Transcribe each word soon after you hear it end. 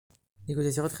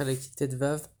Écoutez, Sirot Chalakit Tet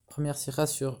Vav, première sira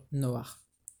sur Noach.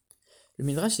 Le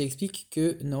Midrash il explique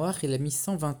que Noach il a mis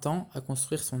 120 ans à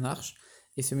construire son arche,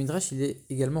 et ce Midrash il est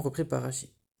également repris par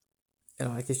Rashi.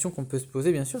 Alors la question qu'on peut se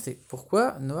poser bien sûr c'est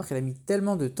pourquoi Noach il a mis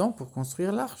tellement de temps pour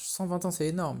construire l'arche? 120 ans c'est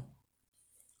énorme.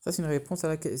 Ça c'est une réponse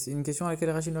c'est une question à laquelle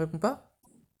Rashi ne répond pas.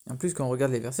 En plus quand on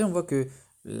regarde les versets on voit que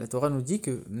la Torah nous dit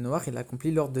que Noach il a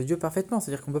accompli l'ordre de Dieu parfaitement.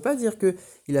 C'est-à-dire qu'on ne peut pas dire qu'il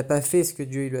n'a pas fait ce que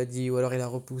Dieu lui a dit ou alors il a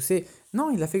repoussé. Non,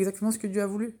 il a fait exactement ce que Dieu a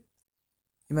voulu.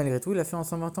 Et malgré tout, il l'a fait en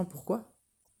 120 ans. Pourquoi?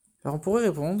 Alors on pourrait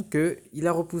répondre qu'il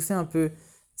a repoussé un peu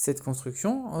cette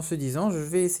construction en se disant je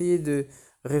vais essayer de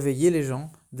réveiller les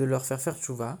gens, de leur faire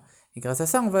tchouva. Et grâce à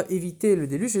ça, on va éviter le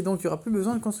déluge et donc il n'y aura plus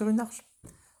besoin de construire une arche.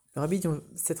 Le rabbi dit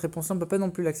cette réponse-là, on ne peut pas non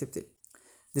plus l'accepter.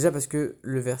 Déjà parce que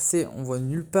le verset, on voit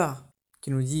nulle part qui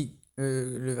nous dit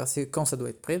le verset quand ça doit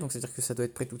être prêt, donc c'est-à-dire que ça doit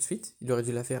être prêt tout de suite, il aurait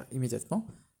dû la faire immédiatement.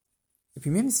 Et puis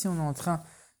même si on est en train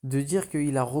de dire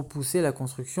qu'il a repoussé la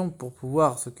construction pour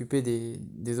pouvoir s'occuper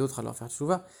des autres à leur faire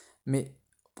tchouva, mais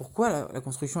pourquoi la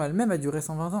construction elle-même a duré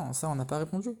 120 ans? Ça, on n'a pas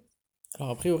répondu.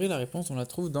 Alors a priori, la réponse, on la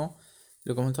trouve dans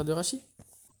le commentaire de Rashi,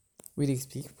 où il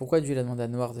explique pourquoi Dieu a demandé à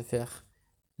Noach de faire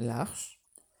l'arche,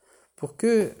 pour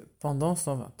que pendant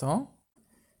 120 ans,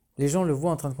 les gens le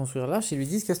voient en train de construire l'arche, ils lui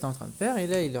disent qu'est-ce que tu es en train de faire, et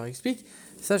là il leur explique,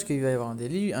 sache qu'il va y avoir un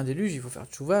déluge, il faut faire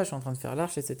tchouva, je suis en train de faire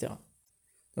l'arche, etc.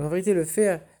 Donc en vérité, le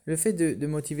fait de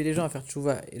motiver les gens à faire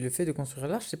tchouva et le fait de construire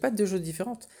l'arche, c'est pas deux choses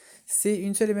différentes, c'est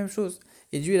une seule et même chose.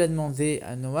 Et Dieu il a demandé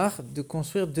à Noach de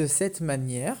construire de cette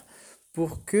manière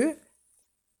pour que,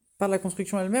 par la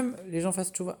construction elle-même, les gens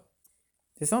fassent tchouva.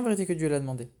 C'est ça en vérité que Dieu l'a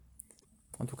demandé.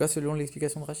 En tout cas, selon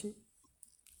l'explication de Rashi.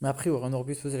 Mais après, on aurait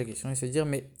pu se poser la question et se dire,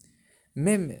 mais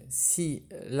même si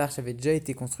l'arche avait déjà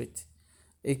été construite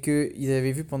et qu'ils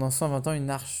avaient vu pendant 120 ans une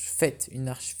arche faite, une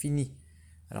arche finie,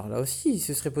 alors là aussi, ils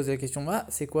se seraient posé la question, ah,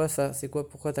 c'est quoi ça? C'est quoi?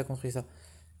 Pourquoi tu as construit ça?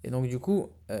 Et donc du coup,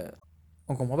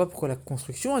 on ne comprend pas pourquoi la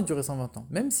construction a duré 120 ans.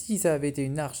 Même si ça avait été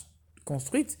une arche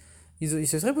construite, ils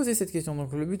se seraient posé cette question,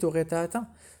 donc le but aurait été atteint.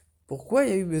 Pourquoi il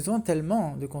y a eu besoin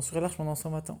tellement de construire l'arche pendant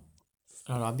 120 ans?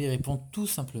 Alors l'arbi répond tout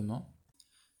simplement,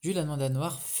 Dieu l'a demandé à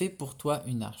Noach, fais pour toi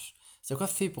une arche. C'est quoi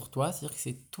fais pour toi? C'est-à-dire que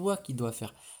c'est toi qui dois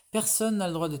faire. Personne n'a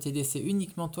le droit de t'aider, c'est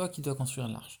uniquement toi qui dois construire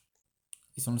l'arche.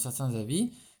 Ils sont de certains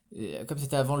avis, comme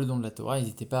c'était avant le don de la Torah, ils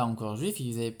n'étaient pas encore juifs,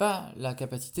 ils n'avaient pas la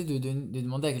capacité de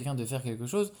demander à quelqu'un de faire quelque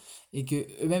chose et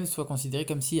que eux-mêmes soient considérés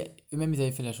comme si eux-mêmes ils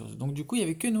avaient fait la chose. Donc du coup, il n'y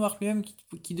avait que Noach lui-même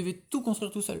qui devait tout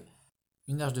construire tout seul.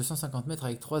 Une arche de 150 mètres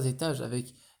avec 3 étages,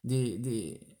 avec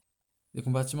des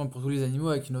compartiments pour tous les animaux,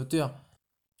 avec une hauteur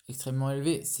extrêmement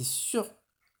élevée, c'est sûr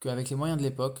qu'avec les moyens de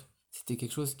l'époque, c'était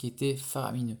quelque chose qui était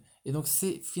faramineux. Et donc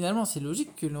finalement c'est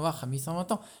logique que Noach a mis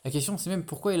 120 ans. La question c'est même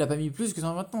pourquoi il a pas mis plus que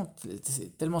 120 ans,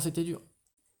 tellement c'était dur.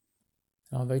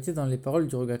 Alors en vérité dans les paroles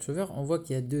du Rogatchover, on voit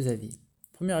qu'il y a deux avis.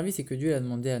 Premier avis c'est que Dieu a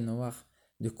demandé à Noach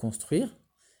de construire.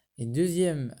 Et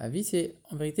deuxième avis c'est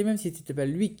en vérité même si ce n'était pas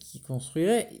lui qui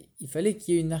construirait, il fallait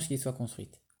qu'il y ait une arche qui soit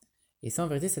construite. Et ça en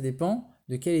vérité ça dépend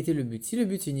de quel était le but. Si le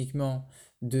but c'est uniquement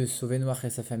de sauver Noach et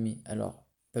sa famille, alors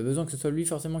pas besoin que ce soit lui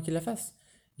forcément qui la fasse.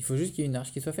 Il faut juste qu'il y ait une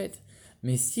arche qui soit faite.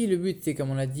 Mais si le but c'est,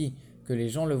 comme on l'a dit, que les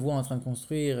gens le voient en train de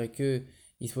construire et qu'il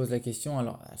se pose la question,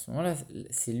 alors à ce moment-là,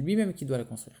 c'est lui-même qui doit la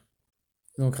construire.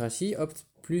 Donc Rashi opte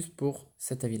plus pour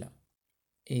cet avis-là.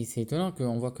 Et c'est étonnant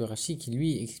qu'on voit que Rashi, qui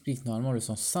lui explique normalement le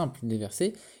sens simple des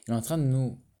versets, il est en train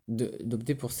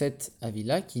d'opter pour cet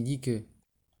avis-là qui dit que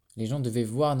les gens devaient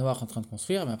voir Noach en train de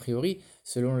construire, mais a priori,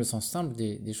 selon le sens simple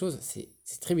des choses,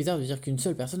 c'est très bizarre de dire qu'une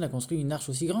seule personne a construit une arche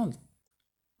aussi grande.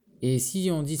 Et si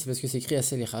on dit c'est parce que c'est écrit à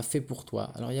Selecha, fait pour toi,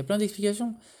 alors il y a plein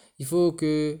d'explications. Il faut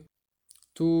que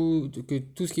tout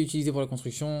ce qui est utilisé pour la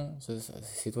construction,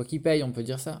 c'est toi qui payes, on peut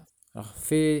dire ça. Alors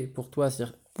fait pour toi,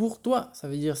 c'est-à-dire pour toi, ça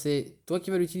veut dire c'est toi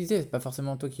qui vas l'utiliser, c'est pas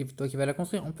forcément toi qui vas la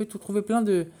construire. On peut tout trouver plein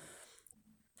de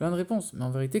réponses, mais en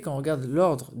vérité, quand on regarde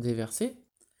l'ordre des versets,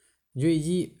 Dieu il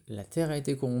dit la terre a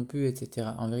été corrompue, etc.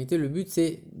 En vérité, le but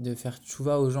c'est de faire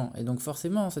tchouva aux gens, et donc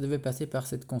forcément, ça devait passer par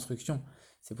cette construction.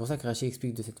 C'est pour ça que Rashi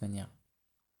explique de cette manière.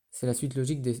 C'est la suite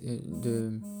logique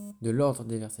de l'ordre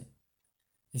des versets.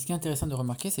 Et ce qui est intéressant de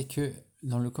remarquer, c'est que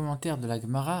dans le commentaire de la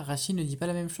Gemara, Rashi ne dit pas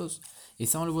la même chose. Et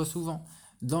ça, on le voit souvent.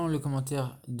 Dans le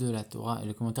commentaire de la Torah et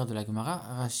le commentaire de la Gemara,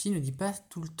 Rashi ne dit pas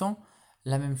tout le temps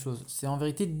la même chose. C'est en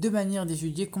vérité deux manières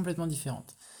d'étudier complètement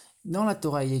différentes. Dans la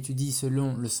Torah, il étudie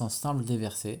selon le sens simple des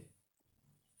versets.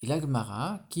 Et la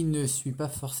Gemara, qui ne suit pas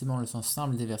forcément le sens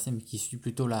simple des versets, mais qui suit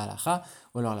plutôt la halacha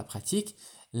ou alors la pratique,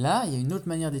 là, il y a une autre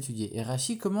manière d'étudier. Et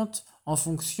Rashi commente en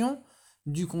fonction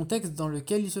du contexte dans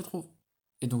lequel il se trouve.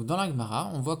 Et donc dans la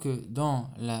Gemara, on voit que dans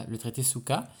le traité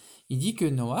Souka, il dit que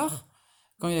Noach,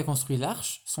 quand il a construit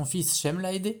l'arche, son fils Shem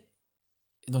l'a aidé.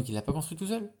 Et donc il l'a pas construit tout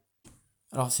seul.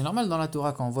 Alors c'est normal dans la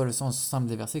Torah, quand on voit le sens simple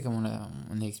des versets, comme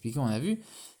on a expliqué, on a vu,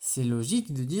 c'est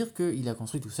logique de dire qu'il a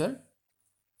construit tout seul,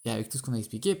 et avec tout ce qu'on a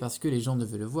expliqué, parce que les gens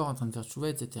devaient le voir en train de faire tchouva,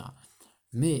 etc.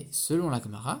 Mais selon la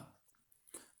Gemara,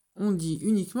 on dit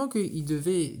uniquement qu'il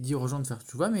devait dire aux gens de faire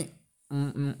tchouva, mais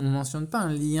on ne mentionne pas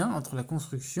un lien entre la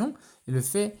construction et le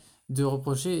fait de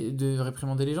reprocher, de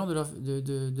réprimander les gens,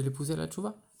 de les pousser à la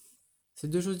tchouva. C'est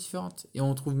deux choses différentes. Et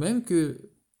on trouve même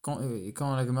que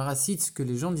quand la Gemara cite ce que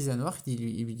les gens disaient à Noach,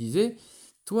 il lui disait,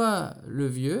 toi, le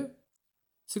vieux,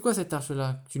 c'est quoi cette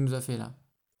arche-là que tu nous as fait là?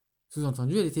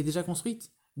 Sous-entendu, elle était déjà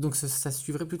construite. Donc ça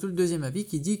suivrait plutôt le deuxième avis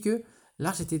qui dit que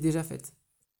l'arche était déjà faite.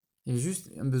 Il y avait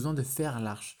juste un besoin de faire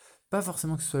l'arche. Pas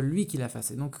forcément que ce soit lui qui la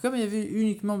fasse. Et donc comme il y avait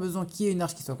uniquement besoin qu'il y ait une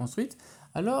arche qui soit construite,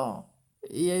 alors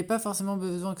il n'y avait pas forcément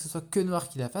besoin que ce soit que Noir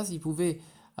qui la fasse, il pouvait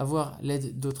avoir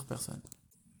l'aide d'autres personnes.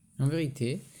 En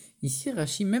vérité, ici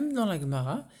Rashi, même dans la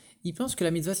Gemara, il pense que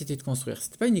la mitzvah c'était de construire.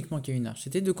 C'était pas uniquement qu'il y ait une arche,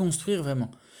 c'était de construire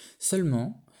vraiment.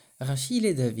 Seulement, Rashi il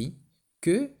est d'avis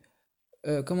que,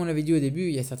 comme on l'avait dit au début,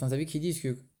 il y a certains avis qui disent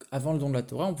que avant le don de la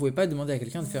Torah, on ne pouvait pas demander à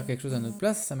quelqu'un de faire quelque chose à notre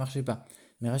place, ça marchait pas.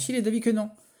 Mais Rachid est d'avis que non.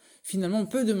 Finalement, on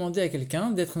peut demander à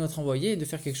quelqu'un d'être notre envoyé et de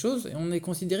faire quelque chose, et on est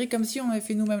considéré comme si on avait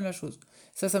fait nous-mêmes la chose.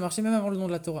 Ça marchait même avant le don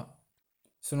de la Torah,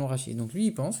 selon Rachid. Donc lui,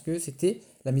 il pense que c'était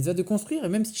la mitzvah de construire, et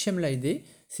même si Shem l'a aidé,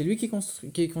 c'est lui qui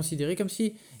est considéré comme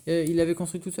si il avait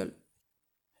construit tout seul.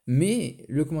 Mais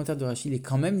le commentaire de Rachid est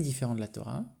quand même différent de la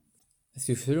Torah, parce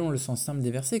que selon le sens simple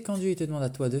des versets, quand Dieu te demande à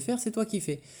toi de faire, c'est toi qui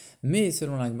fais. Mais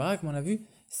selon la Gemara, comme on l'a vu,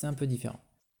 c'est un peu différent.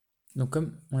 Donc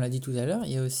comme on l'a dit tout à l'heure,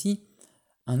 il y a aussi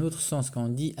un autre sens quand on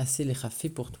dit assez lecha fait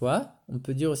pour toi, on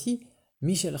peut dire aussi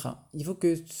Michelra. Il faut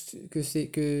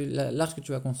que l'arche que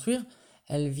tu vas construire,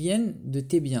 elle vienne de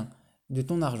tes biens, de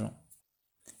ton argent.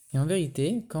 Et en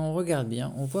vérité, quand on regarde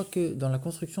bien, on voit que dans la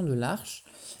construction de l'arche,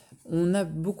 on a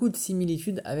beaucoup de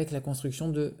similitudes avec la construction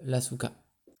de la souka.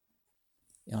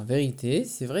 Et en vérité,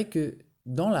 c'est vrai que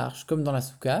dans l'arche, comme dans la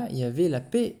souka, il y avait la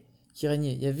paix qui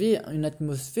régnait. Il y avait une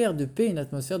atmosphère de paix, une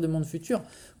atmosphère de monde futur.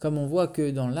 Comme on voit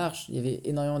que dans l'arche, il y avait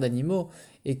énormément d'animaux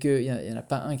et qu'il n'y en a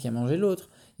pas un qui a mangé l'autre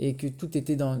et que tout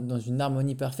était dans une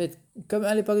harmonie parfaite, comme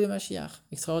à l'époque de Mashiach.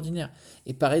 Extraordinaire.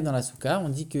 Et pareil dans la souka, on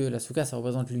dit que la souka, ça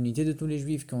représente l'unité de tous les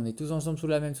juifs, qu'on est tous ensemble sous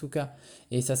la même souka.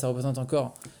 Et ça représente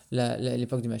encore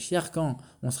l'époque de Mashiach, quand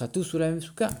on sera tous sous la même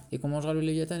souka et qu'on mangera le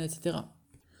léviathan, etc.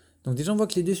 Donc déjà on voit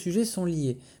que les deux sujets sont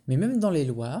liés. Mais même dans les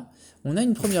lois, on a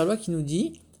une première loi qui nous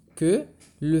dit que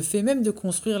le fait même de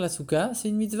construire la souka, c'est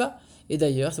une mitzvah. Et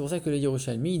d'ailleurs, c'est pour ça que le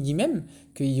Yerushalmi, il dit même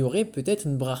qu'il y aurait peut-être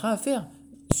une bracha à faire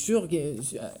sur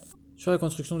la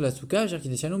construction de la souka. Donc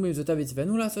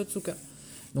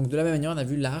de la même manière, on a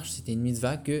vu l'arche, c'était une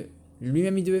mitzvah que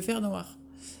lui-même il devait faire Noir.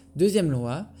 Deuxième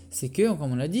loi, c'est que,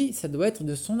 comme on l'a dit, ça doit être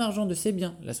de son argent, de ses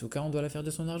biens. La souka, on doit la faire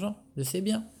de son argent, de ses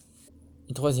biens.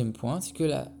 Et troisième point, c'est que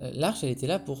l'arche, elle était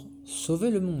là pour sauver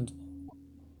le monde.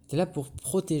 Elle était là pour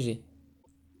protéger.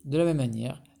 De la même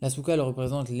manière, la souka, elle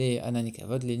représente les Hanan et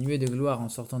Kavod, les nuées de gloire en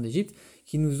sortant d'Égypte,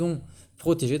 qui nous ont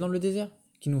protégés dans le désert,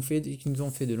 qui nous ont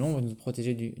fait de l'ombre, nous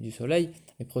protéger du soleil,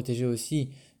 et protéger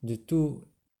aussi de tous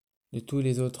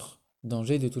les autres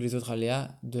dangers, de tous les autres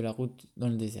aléas de la route dans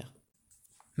le désert.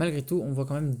 Malgré tout, on voit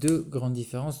quand même deux grandes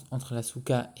différences entre la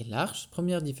souka et l'arche.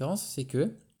 Première différence, c'est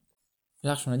que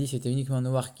l'arche, on a dit, c'était uniquement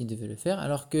Noir qui devait le faire,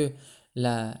 alors que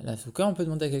la souka, on peut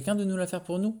demander à quelqu'un de nous la faire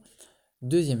pour nous.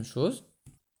 Deuxième chose,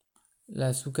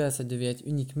 la souka, ça devait être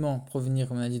uniquement provenir,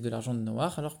 comme on a dit, de l'argent de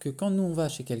Noir, alors que quand nous on va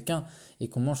chez quelqu'un et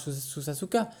qu'on mange sous sa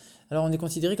souka, alors on est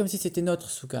considéré comme si c'était notre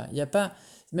souka. Il y a pas,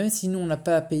 même si nous on n'a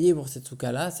pas à payer pour cette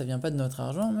souka-là, ça vient pas de notre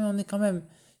argent, mais on est quand même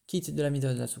quitte de la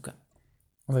mitzvah de la souka.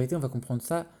 En vérité, on va comprendre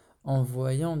ça en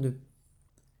voyant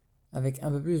avec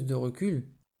un peu plus de recul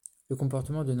le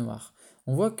comportement de Noir.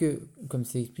 On voit que, comme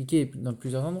c'est expliqué dans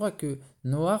plusieurs endroits, que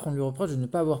Noach, on lui reproche de ne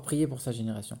pas avoir prié pour sa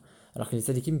génération. Alors que les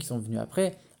Sadikim qui sont venus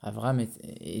après, Abraham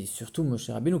et surtout Moshe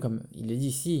Rabbeinu, comme il est dit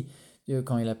ici,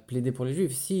 quand il a plaidé pour les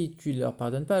Juifs, si tu ne leur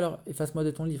pardonnes pas, alors efface-moi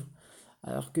de ton livre.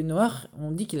 Alors que Noach,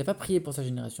 on dit qu'il n'a pas prié pour sa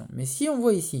génération. Mais si on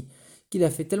voit ici qu'il a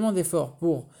fait tellement d'efforts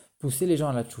pour pousser les gens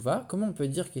à la tchouva, comment on peut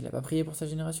dire qu'il n'a pas prié pour sa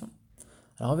génération?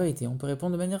 Alors en vérité, on peut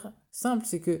répondre de manière simple,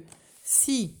 c'est que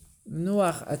si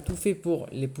Noach a tout fait pour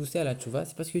les pousser à la tchouva,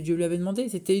 c'est parce que Dieu lui avait demandé,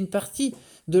 c'était une partie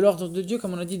de l'ordre de Dieu,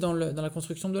 comme on l'a dit dans la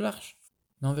construction de l'arche.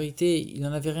 Mais en vérité, il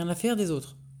n'en avait rien à faire des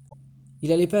autres. Il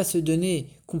n'allait pas se donner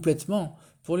complètement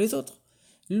pour les autres.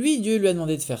 Lui, Dieu lui a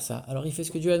demandé de faire ça. Alors il fait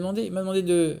ce que Dieu lui a demandé. Il m'a demandé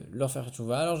de leur faire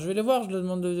tchouva. Alors je vais les voir, je leur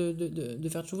demande de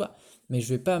faire tchouva. Mais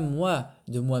je ne vais pas, moi,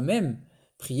 de moi-même,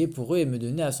 prier pour eux et me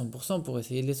donner à 100% pour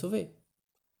essayer de les sauver.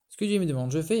 Ce que Dieu me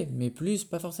demande, je fais, mais plus,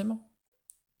 pas forcément.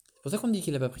 C'est pour ça qu'on dit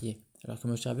qu'il n'a pas prié. Alors que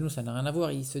Moshe Rabbeinu, ça n'a rien à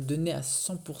voir, il se donnait à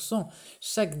 100%.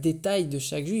 Chaque détail de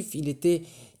chaque juif,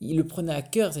 il le prenait à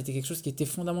cœur, c'était quelque chose qui était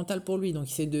fondamental pour lui. Donc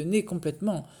il s'est donné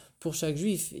complètement pour chaque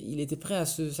juif. Il était prêt à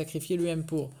se sacrifier lui-même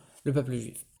pour le peuple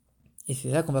juif. Et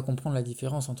c'est là qu'on va comprendre la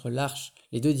différence entre l'arche,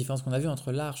 les deux différences qu'on a vues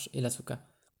entre l'arche et la souka.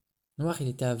 Noach, il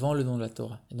était avant le don de la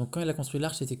Torah. Et donc quand il a construit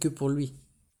l'arche, c'était que pour lui.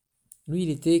 Lui, il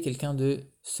était quelqu'un de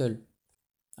seul.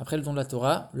 Après le don de la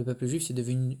Torah, le peuple juif c'est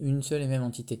devenu une seule et même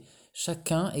entité.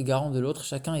 Chacun est garant de l'autre,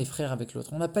 chacun est frère avec l'autre.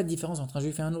 On n'a pas de différence entre un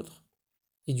juif et un autre.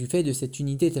 Et du fait de cette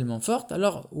unité tellement forte,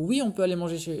 alors oui, on peut aller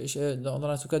manger dans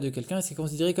la souka de quelqu'un et c'est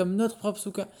considéré comme notre propre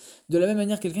souka. De la même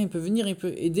manière, quelqu'un il peut venir, il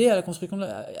peut aider à la construction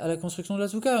de la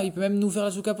souka, il peut même nous faire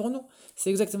la souka pour nous.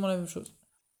 C'est exactement la même chose.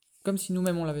 Comme si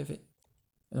nous-mêmes on l'avait fait.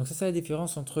 Et donc ça, c'est la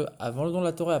différence entre avant le don de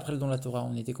la Torah et après le don de la Torah.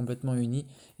 On était complètement unis.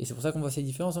 Et c'est pour ça qu'on voit ces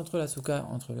différences entre la souka,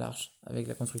 entre l'arche, avec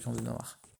la construction de Noach.